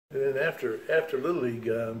And then after Little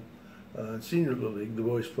League, Senior Little League, the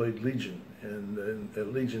boys played Legion, and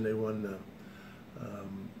at Legion they won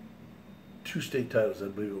two state titles, I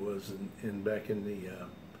believe it was, in back in the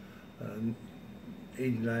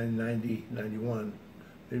 89, 90, 91.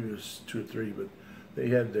 Maybe it was 2 or 3, but they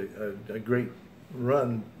had a great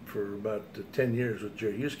run for about 10 years with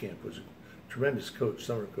Jerry Huskamp, was a tremendous coach,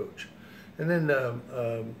 summer coach. And then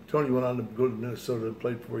Tony went on to go to Minnesota and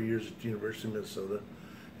played 4 years at the University of Minnesota,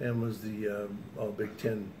 and was the All Big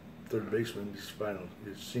Ten third baseman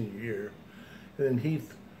his senior year. And then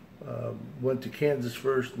Heath went to Kansas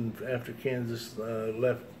first, and after Kansas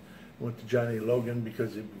left, went to Johnny Logan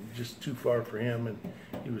because it was just too far for him, and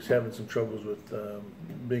he was having some troubles with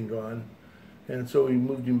being gone. And so he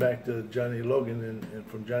moved him back to Johnny Logan, and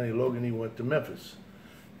from Johnny Logan he went to Memphis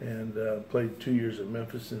and played 2 years at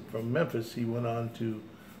Memphis. And from Memphis he went on to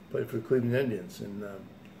play for the Cleveland Indians in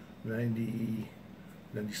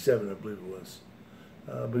 97, I believe it was.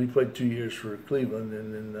 But he played 2 years for Cleveland,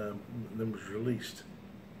 and then was released.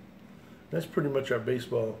 That's pretty much our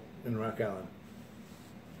baseball in Rock Island.